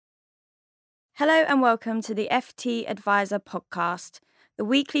Hello and welcome to the FT Advisor podcast, the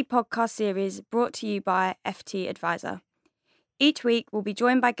weekly podcast series brought to you by FT Advisor. Each week we'll be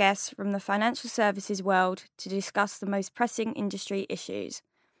joined by guests from the financial services world to discuss the most pressing industry issues.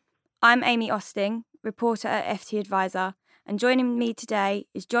 I'm Amy Osting, reporter at FT Advisor, and joining me today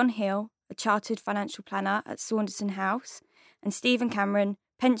is John Hill, a chartered financial planner at Saunderson House, and Stephen Cameron,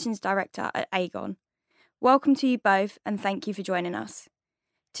 pensions director at Aegon. Welcome to you both and thank you for joining us.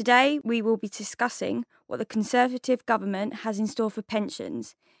 Today, we will be discussing what the Conservative government has in store for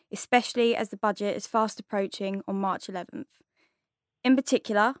pensions, especially as the budget is fast approaching on March 11th. In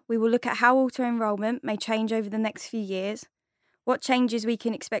particular, we will look at how auto-enrolment may change over the next few years, what changes we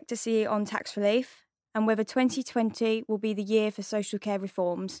can expect to see on tax relief, and whether 2020 will be the year for social care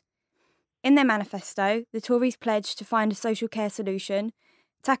reforms. In their manifesto, the Tories pledged to find a social care solution,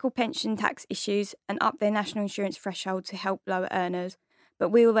 tackle pension tax issues, and up their national insurance threshold to help lower earners. But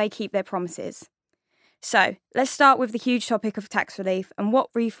will they keep their promises? So, let's start with the huge topic of tax relief and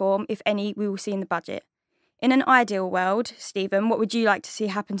what reform, if any, we will see in the budget. In an ideal world, Stephen, what would you like to see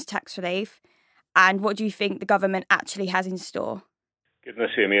happen to tax relief? And what do you think the government actually has in store?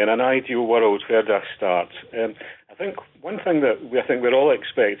 Goodness, Amy, in an ideal world, where do I start? I think one thing that we're all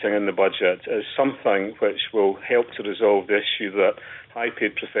expecting in the budget is something which will help to resolve the issue that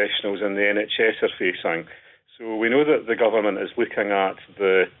high-paid professionals in the NHS are facing. So we know that the government is looking at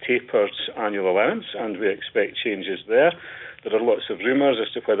the tapered annual allowance and we expect changes there. There are lots of rumours as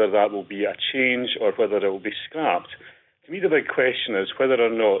to whether that will be a change or whether it will be scrapped. To me, the big question is whether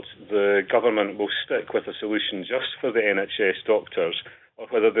or not the government will stick with a solution just for the NHS doctors or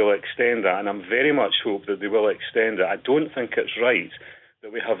whether they'll extend that. And I very much hope that they will extend it. I don't think it's right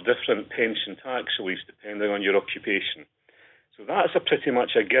that we have different pension tax reliefs depending on your occupation. So that's pretty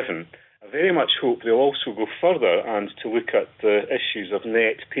much a given. I very much hope they'll also go further and to look at the issues of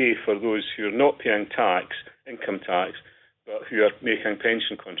net pay for those who are not paying tax, income tax, but who are making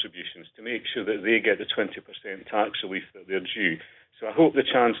pension contributions to make sure that they get the 20% tax relief that they're due. So I hope the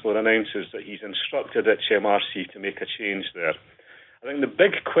Chancellor announces that he's instructed HMRC to make a change there. I think the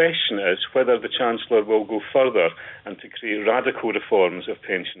big question is whether the Chancellor will go further and to create radical reforms of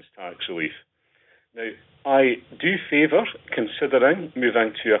pensions tax relief. Now, I do favour considering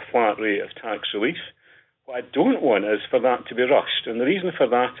moving to a flat rate of tax relief. What I don't want is for that to be rushed. And the reason for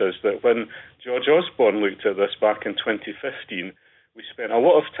that is that when George Osborne looked at this back in 2015, we spent a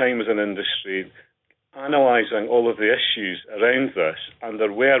lot of time as an industry analysing all of the issues around this, and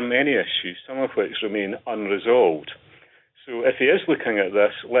there were many issues, some of which remain unresolved. So if he is looking at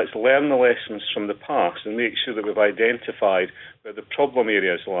this, let's learn the lessons from the past and make sure that we've identified where the problem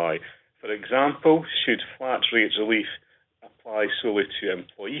areas lie. For example, should flat rate relief apply solely to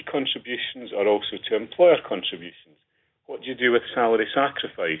employee contributions or also to employer contributions? What do you do with salary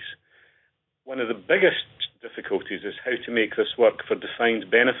sacrifice? One of the biggest difficulties is how to make this work for defined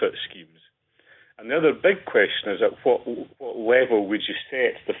benefit schemes. And the other big question is at what level would you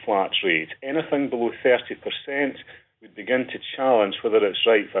set the flat rate? Anything below 30% would begin to challenge whether it's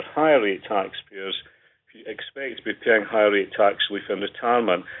right for higher rate taxpayers who expect to be paying higher rate tax relief in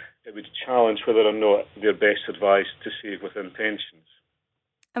retirement. It would challenge whether or not they're best advised to save within pensions.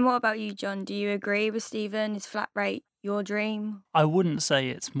 And what about you, John? Do you agree with Stephen? Is flat rate your dream? I wouldn't say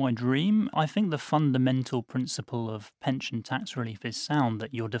it's my dream. I think the fundamental principle of pension tax relief is sound,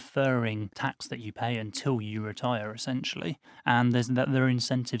 that you're deferring tax that you pay until you retire, essentially. And there are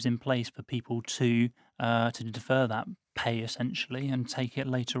incentives in place for people to defer that pay, essentially, and take it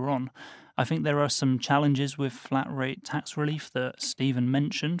later on. I think there are some challenges with flat rate tax relief that Stephen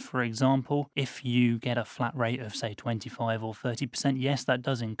mentioned. For example, if you get a flat rate of, say, 25 or 30%, yes, that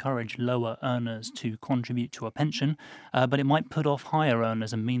does encourage lower earners to contribute to a pension, but it might put off higher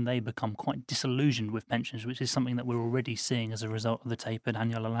earners and mean they become quite disillusioned with pensions, which is something that we're already seeing as a result of the tapered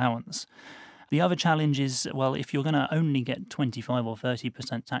annual allowance. The other challenge is, well, if you're going to only get 25 or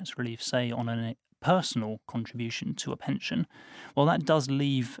 30% tax relief, say, on a personal contribution to a pension, well, that does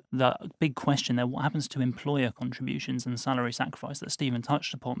leave the big question there: what happens to employer contributions and salary sacrifice that Stephen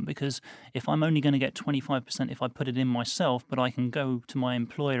touched upon? Because if I'm only going to get 25% if I put it in myself, but I can go to my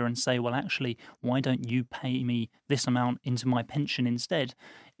employer and say, well, actually, why don't you pay me this amount into my pension instead?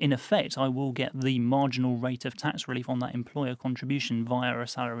 In effect, I will get the marginal rate of tax relief on that employer contribution via a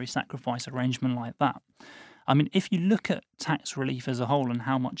salary sacrifice arrangement like that. I mean, if you look at tax relief as a whole and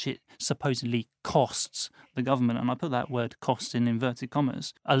how much it supposedly costs the government, and I put that word cost in inverted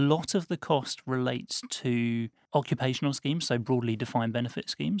commas, a lot of the cost relates to occupational schemes, so broadly defined benefit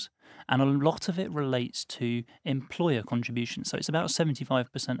schemes, and a lot of it relates to employer contributions. So it's about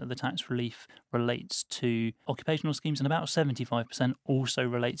 75% of the tax relief relates to occupational schemes, and about 75% also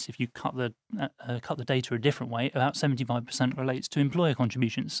relates, if you cut the data a different way, about 75% relates to employer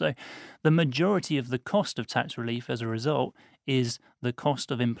contributions. So the majority of the cost of tax relief as a result is the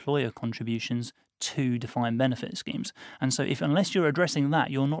cost of employer contributions to defined benefit schemes. And so unless you're addressing that,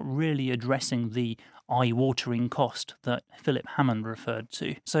 you're not really addressing the eye-watering cost that Philip Hammond referred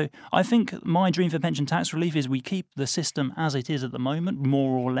to. So I think my dream for pension tax relief is we keep the system as it is at the moment,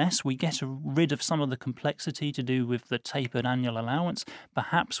 more or less. We get rid of some of the complexity to do with the tapered annual allowance.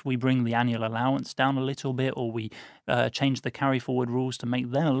 Perhaps we bring the annual allowance down a little bit, or we change the carry-forward rules to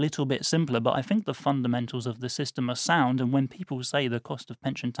make them a little bit simpler. But I think the fundamentals of the system are sound, and when people say the cost of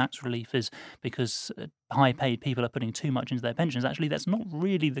pension tax relief is because high-paid people are putting too much into their pensions, actually that's not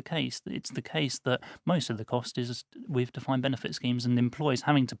really the case. It's the case that most of the cost is with defined benefit schemes and employers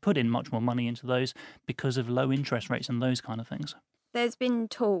having to put in much more money into those because of low interest rates and those kind of things. There's been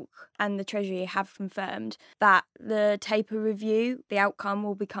talk, and the Treasury have confirmed, that the taper review, the outcome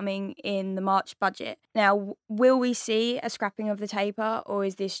will be coming in the March budget. Now, will we see a scrapping of the taper, or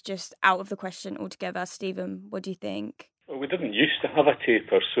is this just out of the question altogether? Stephen, what do you think? Well, we didn't used to have a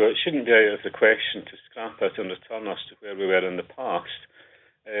taper, so it shouldn't be out of the question to scrap it and return us to where we were in the past.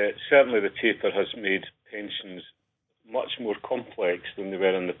 Certainly the taper has made pensions much more complex than they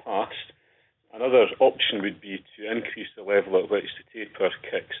were in the past. Another option would be to increase the level at which the taper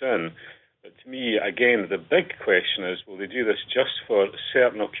kicks in. But to me, again, the big question is, will they do this just for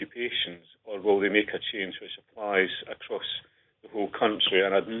certain occupations, or will they make a change which applies across the whole country?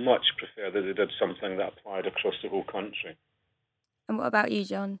 And I'd much prefer that they did something that applied across the whole country. And what about you,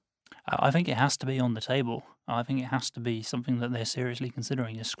 John? I think it has to be on the table. I think it has to be something that they're seriously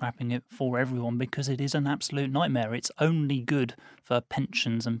considering, is scrapping it for everyone, because it is an absolute nightmare. It's only good for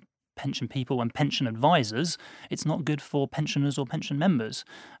pensions and pension people and pension advisors. It's not good for pensioners or pension members.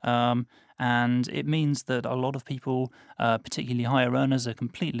 And it means that a lot of people, particularly higher earners, are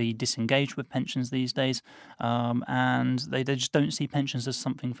completely disengaged with pensions these days, and they just don't see pensions as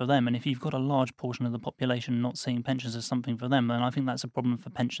something for them. And if you've got a large portion of the population not seeing pensions as something for them, then I think that's a problem for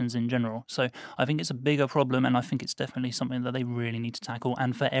pensions in general. So I think it's a bigger problem, and I think it's definitely something that they really need to tackle,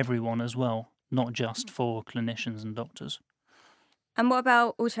 and for everyone as well, not just for clinicians and doctors. And what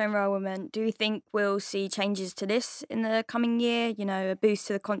about auto-enrolment? Do you think we'll see changes to this in the coming year? You know, a boost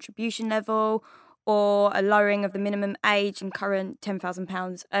to the contribution level, or a lowering of the minimum age and current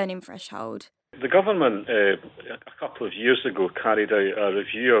 £10,000 earning threshold? The government, a couple of years ago, carried out a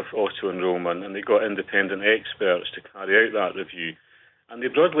review of auto-enrolment, and they got independent experts to carry out that review. And they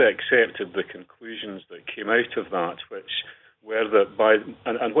broadly accepted the conclusions that came out of that, which were that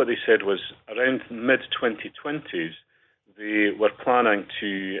and what they said was around mid-2020s, they were planning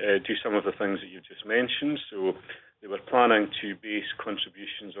to do some of the things that you've just mentioned. So they were planning to base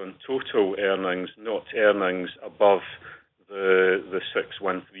contributions on total earnings, not earnings above the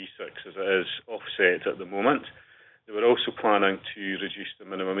 6136 as it is offset at the moment. They were also planning to reduce the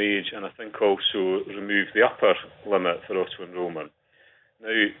minimum age, and I think also remove the upper limit for auto-enrolment.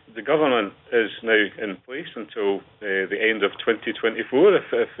 Now, the government is now in place until the end of 2024,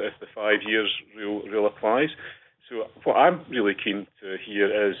 if the 5 years rule applies. So what I'm really keen to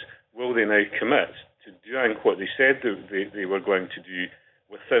hear is, will they now commit to doing what they said they were going to do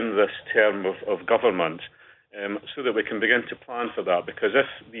within this term of government, so that we can begin to plan for that? Because if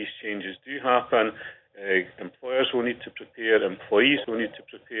these changes do happen, employers will need to prepare, employees will need to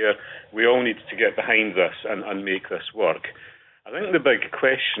prepare, we all need to get behind this and make this work. I think the big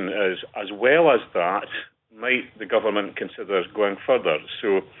question is, as well as that, might the government consider going further?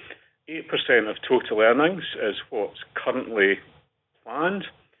 So 8% of total earnings is what's currently planned.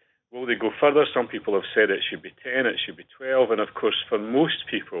 Will they go further? Some people have said it should be 10, it should be 12, and of course for most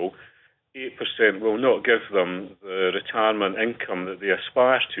people 8% will not give them the retirement income that they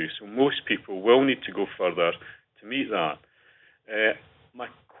aspire to. So most people will need to go further to meet that. My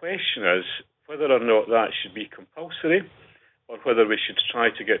question is whether or not that should be compulsory, or whether we should try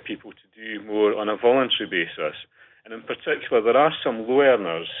to get people to do more on a voluntary basis. And in particular, there are some low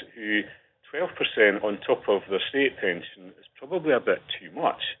earners who 12% on top of their state pension is probably a bit too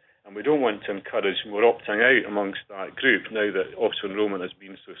much. And we don't want to encourage more opting out amongst that group now that auto-enrolment has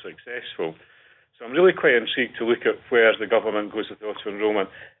been so successful. So I'm really quite intrigued to look at where the government goes with auto-enrolment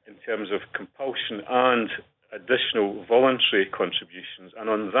in terms of compulsion and additional voluntary contributions. And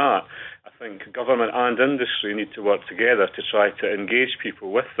on that, I think government and industry need to work together to try to engage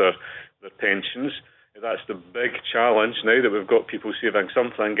people with their pensions. That's the big challenge now that we've got people saving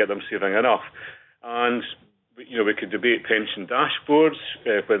something, get them saving enough. And we could debate pension dashboards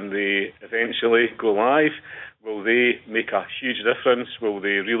when they eventually go live. Will they make a huge difference? Will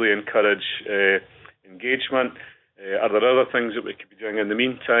they really encourage engagement? Are there other things that we could be doing in the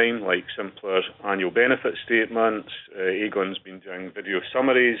meantime, like simpler annual benefit statements? Aegon's been doing video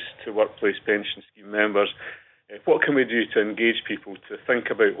summaries to workplace pension scheme members. What can we do to engage people to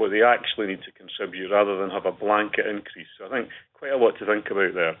think about what they actually need to contribute rather than have a blanket increase? So I think quite a lot to think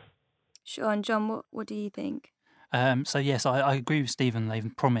about there. Sure. And John, what do you think? So yes, I agree with Stephen.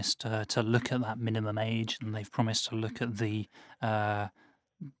 They've promised to look at that minimum age, and they've promised to look at the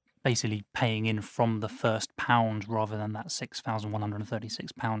basically paying in from the first pound rather than that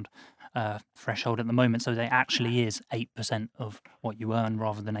 £6,136 threshold at the moment. So there actually is 8% of what you earn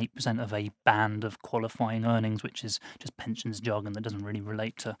rather than 8% of a band of qualifying earnings, which is just pensions jargon that doesn't really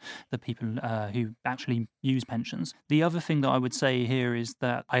relate to the people who actually use pensions. The other thing that I would say here is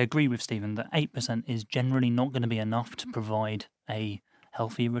that I agree with Stephen that 8% is generally not going to be enough to provide a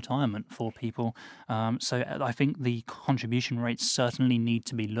healthy retirement for people. So I think the contribution rates certainly need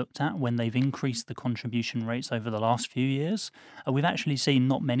to be looked at. When they've increased the contribution rates over the last few years, we've actually seen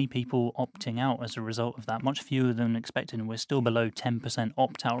not many people opting out as a result of that, much fewer than expected, and we're still below 10%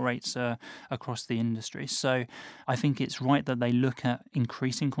 opt-out rates across the industry. So I think it's right that they look at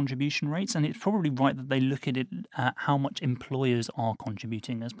increasing contribution rates, and it's probably right that they look at it at how much employers are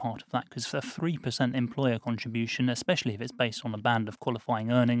contributing as part of that, because for 3% employer contribution, especially if it's based on a band of qualifying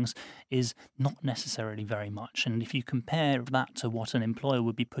earnings, is not necessarily very much. And if you compare that to what an employer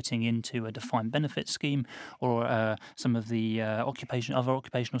would be putting into a defined benefit scheme or some of the other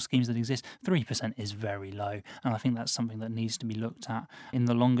occupational schemes that exist, 3% is very low. And I think that's something that needs to be looked at in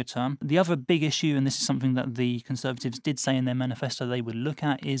the longer term. The other big issue, and this is something that the Conservatives did say in their manifesto they would look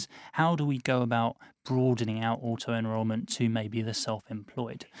at, is how do we go about broadening out auto-enrolment to maybe the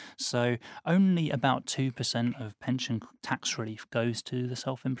self-employed. So only about 2% of pension tax relief goes to the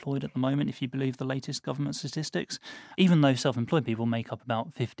self-employed at the moment, if you believe the latest government statistics, even though self-employed people make up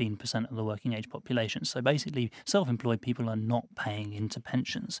about 15% of the working age population. So basically, self-employed people are not paying into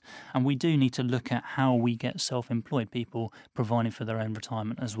pensions. And we do need to look at how we get self-employed people providing for their own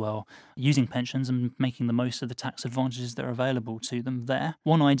retirement as well, using pensions and making the most of the tax advantages that are available to them there.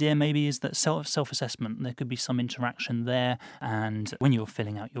 One idea maybe is that self-assessment. There could be some interaction there, and when you're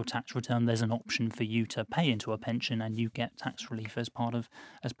filling out your tax return, there's an option for you to pay into a pension, and you get tax relief as part of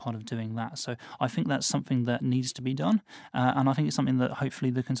doing that. So I think that's something that needs to be done, and I think it's something that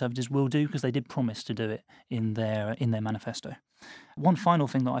hopefully the Conservatives will do, because they did promise to do it in their manifesto. One final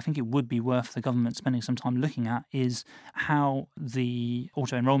thing that I think it would be worth the government spending some time looking at is how the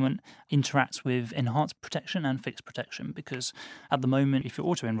auto-enrolment interacts with enhanced protection and fixed protection, because at the moment, if you're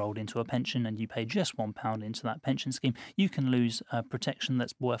auto-enrolled into a pension and you pay just £1 into that pension scheme, you can lose protection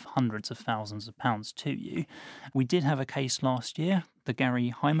that's worth hundreds of thousands of pounds to you. We did have a case last year, the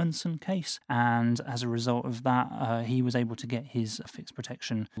Gary Hymanson case, and as a result of that, he was able to get his fixed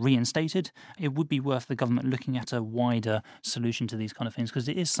protection reinstated. It would be worth the government looking at a wider solution to these kind of things, because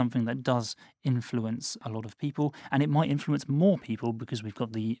it is something that does influence a lot of people, and it might influence more people because we've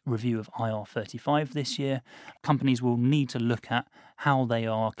got the review of IR35 this year. Companies will need to look at how they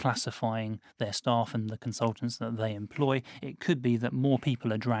are classifying their staff and the consultants that they employ. It could be that more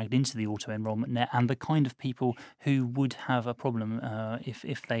people are dragged into the auto-enrolment net, and the kind of people who would have a problem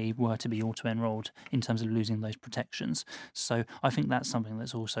if they were to be auto-enrolled in terms of losing those protections. So I think that's something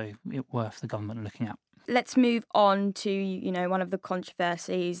that's also worth the government looking at. Let's move on to, one of the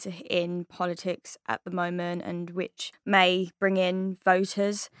controversies in politics at the moment, and which may bring in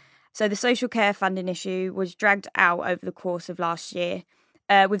voters. So the social care funding issue was dragged out over the course of last year,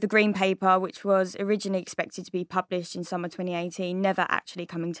 with the Green Paper, which was originally expected to be published in summer 2018, never actually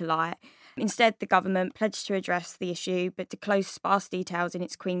coming to light. Instead, the government pledged to address the issue, but disclosed sparse details in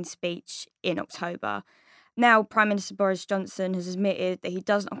its Queen's speech in October. Now, Prime Minister Boris Johnson has admitted that he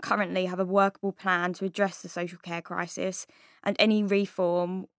does not currently have a workable plan to address the social care crisis, and any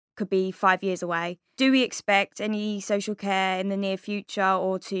reform could be 5 years away. Do we expect any social care in the near future,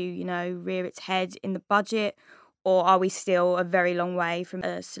 or to, rear its head in the budget, or are we still a very long way from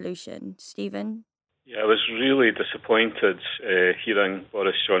a solution? Stephen? Yeah, I was really disappointed hearing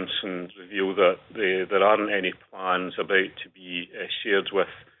Boris Johnson reveal that there aren't any plans about to be shared with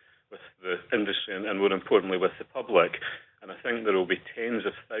the industry and more importantly with the public. And I think there will be tens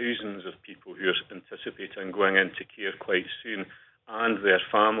of thousands of people who are anticipating going into care quite soon, and their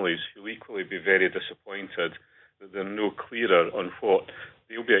families, who will equally be very disappointed that they're no clearer on what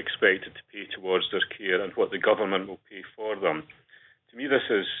they'll be expected to pay towards their care and what the government will pay for them. To me, this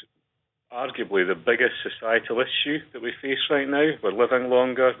is arguably the biggest societal issue that we face right now. We're living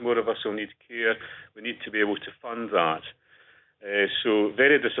longer, more of us will need care, we need to be able to fund that. So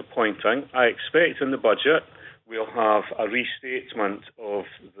very disappointing. I expect in the budget we'll have a restatement of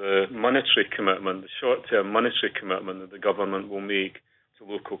the monetary commitment, the short-term monetary commitment that the government will make to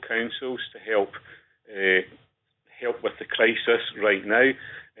local councils to help with the crisis right now.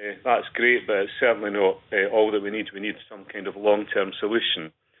 That's great, but it's certainly not all that we need. We need some kind of long-term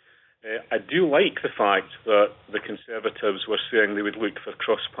solution. I do like the fact that the Conservatives were saying they would look for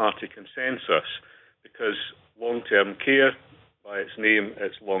cross-party consensus, because long-term care, by its name,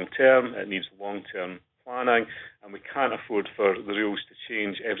 it's long-term, it needs long-term planning, and we can't afford for the rules to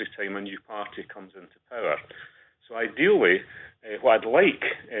change every time a new party comes into power. So ideally, what I'd like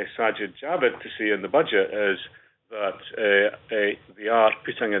Sajid Javid to see in the budget is that they are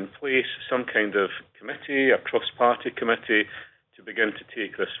putting in place some kind of committee, a cross-party committee, to begin to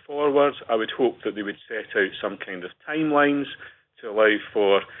take this forward. I would hope that they would set out some kind of timelines to allow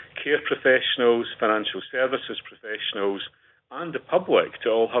for care professionals, financial services professionals, and the public to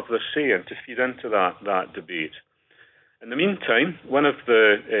all have their say and to feed into that debate. In the meantime, one of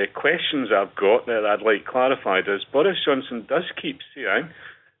the questions I've got that I'd like clarified is Boris Johnson does keep saying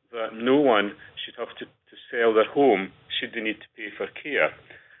that no one should have to sell their home should they need to pay for care.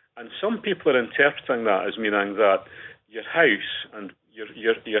 And some people are interpreting that as meaning that your house and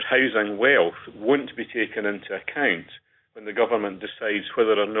your housing wealth won't be taken into account when the government decides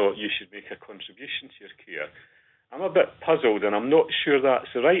whether or not you should make a contribution to your care. I'm a bit puzzled, and I'm not sure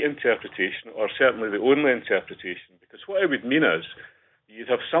that's the right interpretation, or certainly the only interpretation, because what it would mean is you'd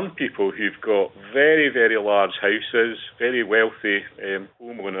have some people who've got very, very large houses, very wealthy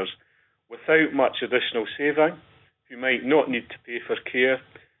homeowners, without much additional saving, who might not need to pay for care,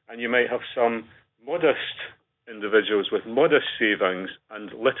 and you might have some modest individuals with modest savings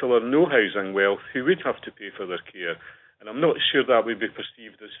and little or no housing wealth who would have to pay for their care. And I'm not sure that would be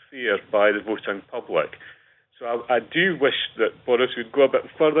perceived as fair by the voting public. So I do wish that Boris would go a bit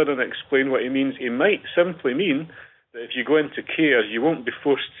further and explain what he means. He might simply mean that if you go into care, you won't be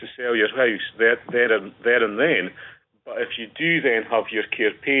forced to sell your house there and then. But if you do then have your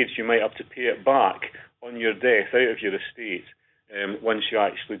care paid, you might have to pay it back on your death out of your estate once you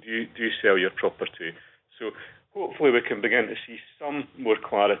actually do sell your property. So hopefully we can begin to see some more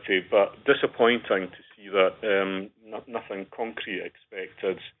clarity, but disappointing to see that nothing concrete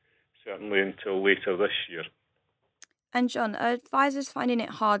expected, certainly until later this year. And John, are advisors finding it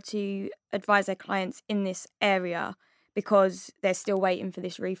hard to advise their clients in this area because they're still waiting for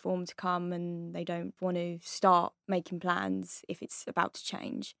this reform to come and they don't want to start making plans if it's about to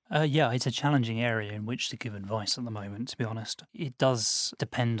change? Yeah, it's a challenging area in which to give advice at the moment, to be honest. It does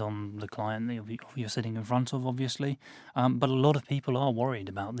depend on the client that you're sitting in front of, obviously. But a lot of people are worried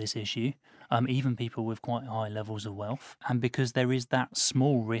about this issue, even people with quite high levels of wealth. And because there is that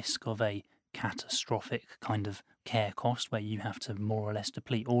small risk of a catastrophic kind of care cost where you have to more or less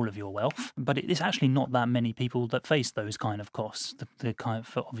deplete all of your wealth, but it's actually not that many people that face those kind of costs. The kind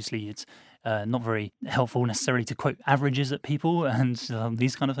of, obviously it's not very helpful necessarily to quote averages at people and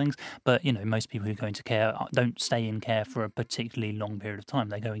these kind of things, but most people who go into care don't stay in care for a particularly long period of time.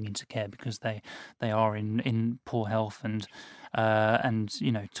 They're going into care because they are in poor health and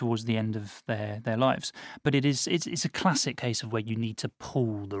towards the end of their lives. But it's a classic case of where you need to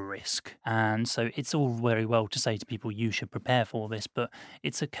pool the risk, and so it's all very well to say to people you should prepare for this, but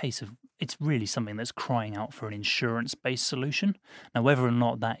it's a case of it's really something that's crying out for an insurance-based solution. Now, whether or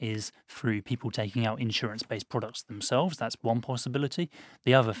not that is through people taking out insurance-based products themselves, that's one possibility.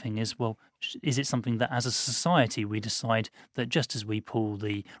 The other thing is, well, is it something that as a society we decide that just as we pool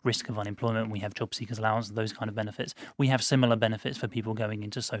the risk of unemployment, we have job seekers allowance, those kind of benefits, we have similar benefits for people going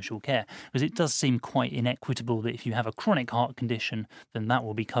into social care? Because it does seem quite inequitable that if you have a chronic heart condition, then that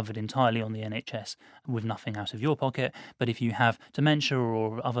will be covered entirely on the NHS with nothing out of your pocket. But if you have dementia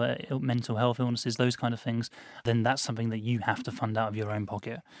or other mental health illnesses, those kind of things, then that's something that you have to fund out of your own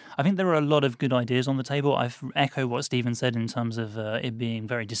pocket. I think there are a lot of good ideas on the table. I echo what Stephen said in terms of it being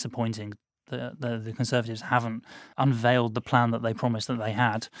very disappointing the Conservatives haven't unveiled the plan that they promised that they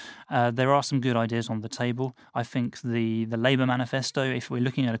had. There are some good ideas on the table. I think the Labour manifesto, if we're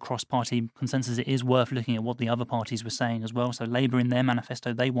looking at a cross-party consensus, it is worth looking at what the other parties were saying as well. So Labour, in their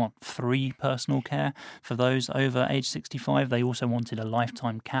manifesto, they want free personal care for those over age 65. They also wanted a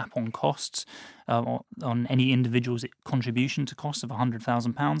lifetime cap on costs. on any individual's contribution to costs of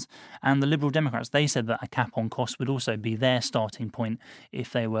 £100,000. And the Liberal Democrats, they said that a cap on costs would also be their starting point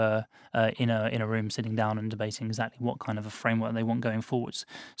if they were in a room sitting down and debating exactly what kind of a framework they want going forwards.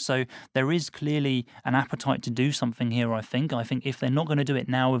 So there is clearly an appetite to do something here, I think. I think if they're not going to do it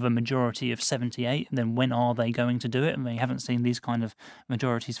now with a majority of 78, then when are they going to do it? And they haven't seen these kind of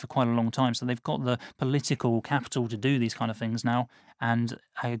majorities for quite a long time. So they've got the political capital to do these kind of things now. And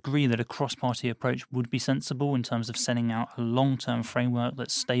I agree that a cross-party approach would be sensible in terms of setting out a long-term framework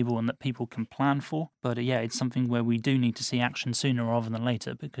that's stable and that people can plan for. But it's something where we do need to see action sooner rather than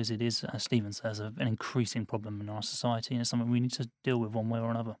later, because it is, as Stephen says, an increasing problem in our society, and it's something we need to deal with one way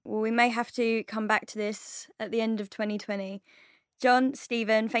or another. Well, we may have to come back to this at the end of 2020. John,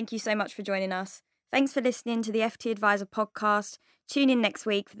 Stephen, thank you so much for joining us. Thanks for listening to the FT Advisor podcast. Tune in next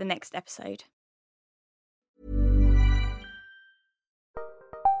week for the next episode.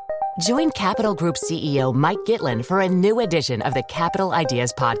 Join Capital Group CEO Mike Gitlin for a new edition of the Capital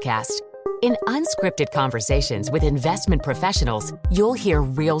Ideas Podcast. In unscripted conversations with investment professionals, you'll hear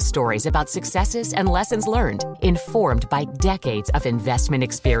real stories about successes and lessons learned, informed by decades of investment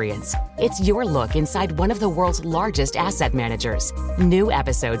experience. It's your look inside one of the world's largest asset managers. New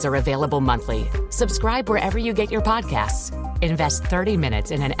episodes are available monthly. Subscribe wherever you get your podcasts. Invest 30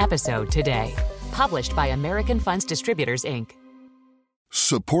 minutes in an episode today. Published by American Funds Distributors, Inc.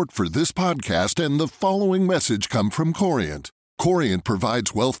 Support for this podcast and the following message come from Corient. Corient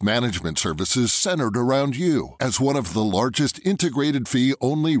provides wealth management services centered around you. As one of the largest integrated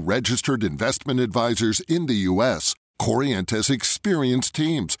fee-only registered investment advisors in the U.S., Corient has experienced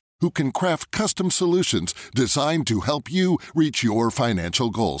teams who can craft custom solutions designed to help you reach your financial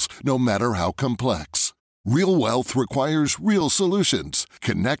goals, no matter how complex. Real wealth requires real solutions.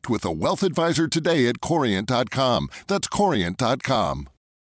 Connect with a wealth advisor today at Corient.com. That's Corient.com.